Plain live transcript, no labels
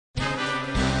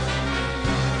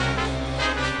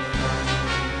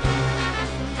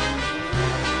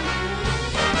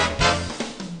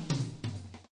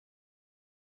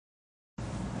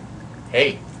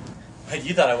Hey,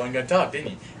 you thought I wasn't going to talk,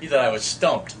 didn't you? You thought I was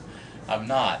stumped. I'm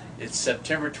not. It's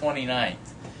September 29th,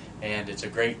 and it's a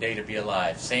great day to be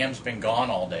alive. Sam's been gone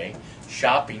all day,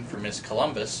 shopping for Miss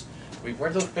Columbus.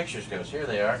 Where'd those pictures go? Here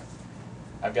they are.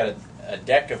 I've got a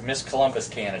deck of Miss Columbus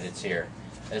candidates here.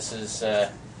 This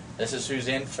is who's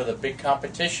in for the big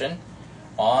competition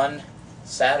on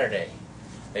Saturday.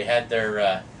 They had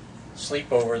their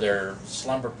sleepover, their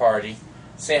slumber party.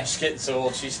 Sam's getting so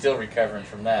old, she's still recovering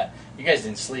from that. You guys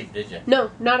didn't sleep, did you?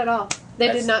 No, not at all.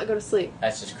 They did not go to sleep.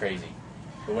 That's just crazy.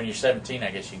 But when you're 17,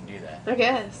 I guess you can do that. I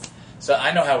guess. So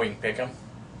I know how we can pick them.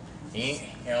 You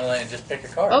know, just pick a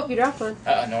card. Oh, you dropped one.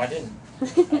 No, I didn't.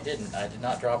 I didn't. I did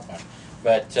not drop one.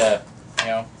 But, you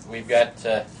know, we've got,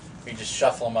 we just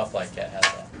shuffle them up like that. How's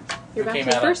that? You're back to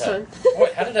the first one.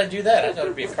 What? How did I do that? I thought it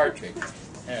would be a card trick.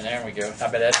 There we go.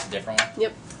 I bet that's a different one.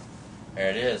 Yep. There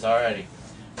it is. Alrighty.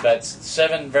 That's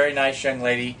 7 very nice young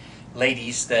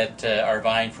ladies that are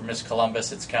vying for Miss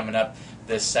Columbus. It's coming up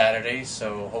this Saturday,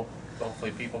 so hopefully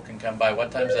people can come by.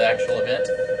 What time's the actual event?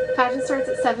 Pageant starts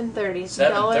at 7:30. It's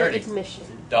 $1 admission.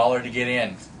 $1 to get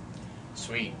in.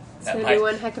 Sweet. It's going to be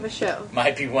one heck of a show.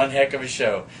 Might be one heck of a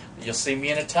show. You'll see me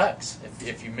in a tux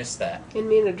if you missed that. And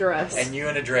me in a dress. And you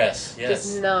in a dress, yes.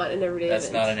 Just not an everyday event.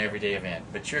 That's not an everyday event.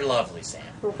 But you're lovely, Sam.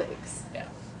 Well, thanks. Yeah.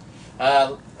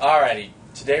 Alrighty.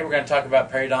 Today we're going to talk about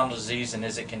periodontal disease and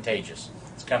is it contagious?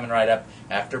 It's coming right up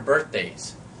after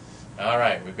birthdays.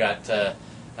 Alright, we've got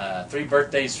 3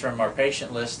 birthdays from our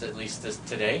patient list, at least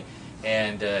today.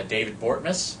 And David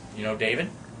Bortmes. You know David?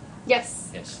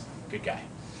 Yes. Yes, good guy.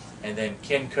 And then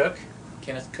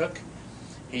Kenneth Cook.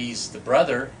 He's the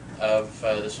brother of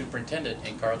the superintendent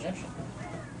in Carl Junction.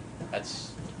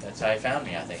 That's how he found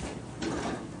me, I think.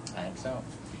 I think so.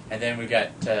 And then we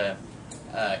got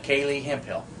Kaylea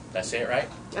Hemphill. Did I say it right?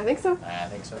 I think so. I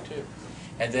think so too.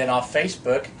 And then off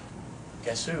Facebook,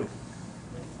 guess who?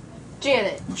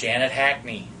 Janet. Janet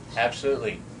Hackney.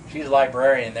 Absolutely. She's a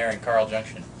librarian there in Carl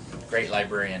Junction. Great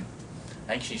librarian.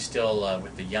 I think she's still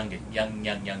with the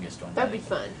youngest one. That'd be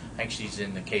fun. I think she's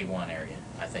in the K1 area,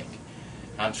 I think.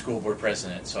 I'm school board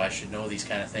president, so I should know these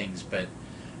kind of things, but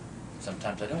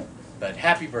sometimes I don't. But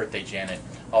happy birthday, Janet.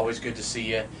 Always good to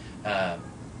see you.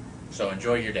 So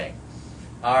enjoy your day.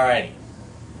 Alrighty.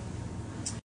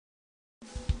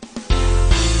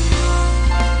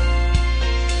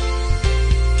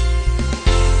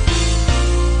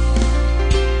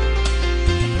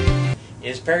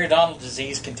 Is periodontal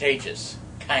disease contagious?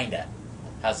 Kinda.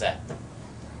 How's that?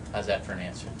 How's that for an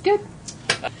answer? Good.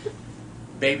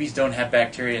 Babies don't have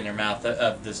bacteria in their mouth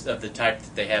of the type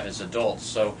that they have as adults.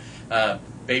 So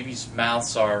babies'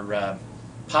 mouths are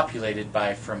populated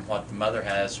from what the mother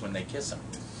has when they kiss them.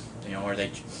 You know, or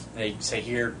they say,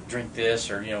 here, drink this,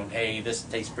 or, you know, hey, this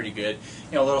tastes pretty good.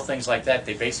 You know, little things like that.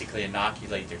 They basically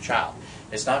inoculate their child.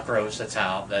 It's not gross.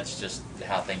 That's just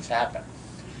how things happen.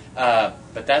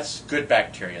 But that's good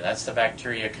bacteria. That's the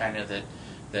bacteria kind of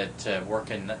that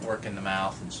work in the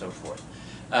mouth and so forth.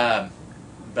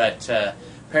 But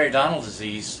periodontal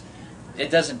disease,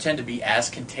 it doesn't tend to be as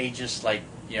contagious. Like,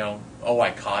 you know, oh, I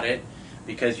caught it,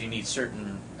 because you need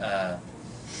certain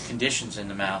conditions in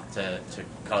the mouth to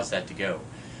cause that to go.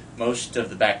 Most of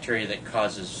the bacteria that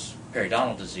causes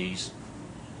periodontal disease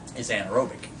is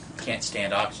anaerobic. Can't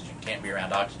stand oxygen. Can't be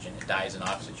around oxygen. It dies in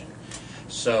oxygen.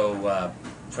 So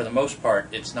for the most part,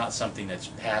 it's not something that's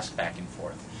passed back and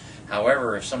forth.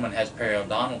 However, if someone has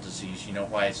periodontal disease, you know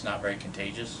why it's not very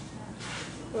contagious?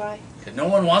 Why? Because no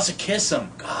one wants to kiss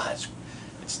them. God,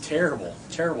 it's terrible,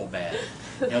 terrible bad.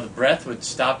 You know, the breath would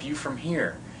stop you from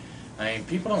here. I mean,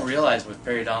 people don't realize with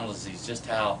periodontal disease just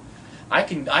how I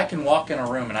can walk in a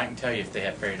room and I can tell you if they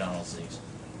have periodontal disease.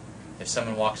 If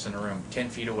someone walks in a room 10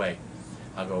 feet away,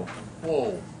 I'll go,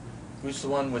 whoa, who's the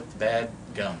one with the bad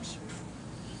gums?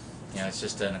 You know, it's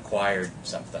just an acquired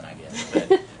something, I guess.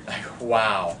 But like,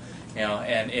 wow, you know,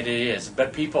 and it is.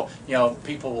 But people, you know,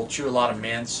 people will chew a lot of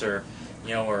mints, or,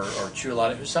 you know, or chew a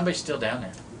lot of. Somebody's still down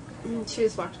there. She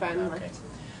just walked by and left.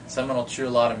 Someone will chew a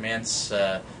lot of mints,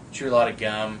 chew a lot of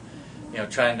gum, you know,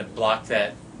 trying to block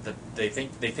that. They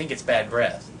think it's bad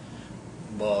breath.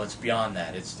 Well, it's beyond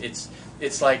that.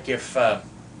 It's like if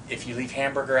you leave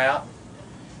hamburger out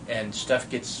and stuff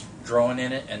gets growing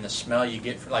in it, and the smell you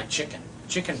get like chicken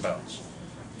bones.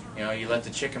 You know, you let the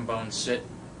chicken bones sit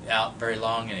out very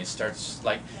long, and it starts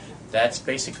like. That's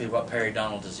basically what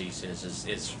periodontal disease is.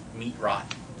 It's meat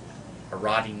rot, or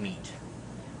rotting meat.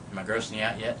 Am I grossing you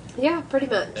out yet? Yeah, pretty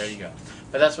much. There you go.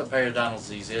 But that's what periodontal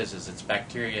disease is it's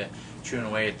bacteria chewing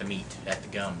away at the meat, at the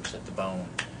gums, at the bone.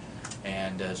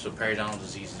 And so periodontal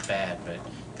disease is bad, but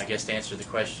I guess the answer to the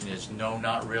question is no,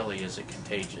 not really is it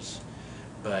contagious.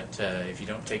 But if you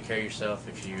don't take care of yourself,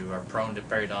 if you are prone to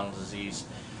periodontal disease,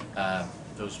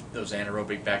 those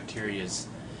anaerobic bacteria,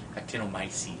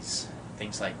 actinomyces,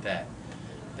 things like that,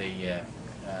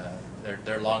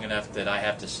 they're long enough that I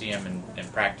have to see them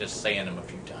and practice saying them a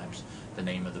few times, the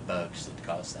name of the bugs that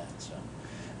cause that. So,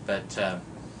 but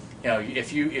you know,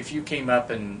 if you came up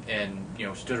and you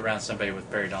know, stood around somebody with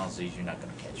periodontal disease, you're not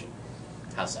going to catch it.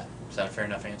 How's that? Is that a fair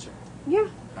enough answer? Yeah.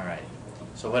 All right.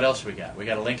 So what else we got? We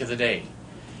got a link of the day.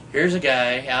 Here's a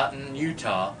guy out in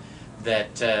Utah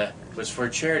that was for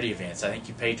charity events. I think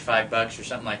he paid $5 or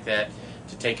something like that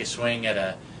to take a swing at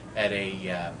a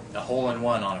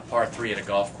hole-in-one on a par 3 at a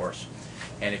golf course.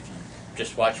 And if you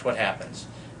just watch what happens,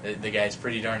 the guy's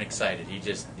pretty darn excited.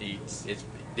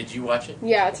 Did you watch it?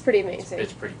 Yeah, it's pretty amazing.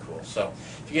 It's pretty cool. So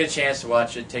if you get a chance to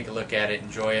watch it, take a look at it,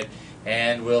 enjoy it,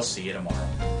 and we'll see you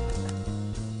tomorrow.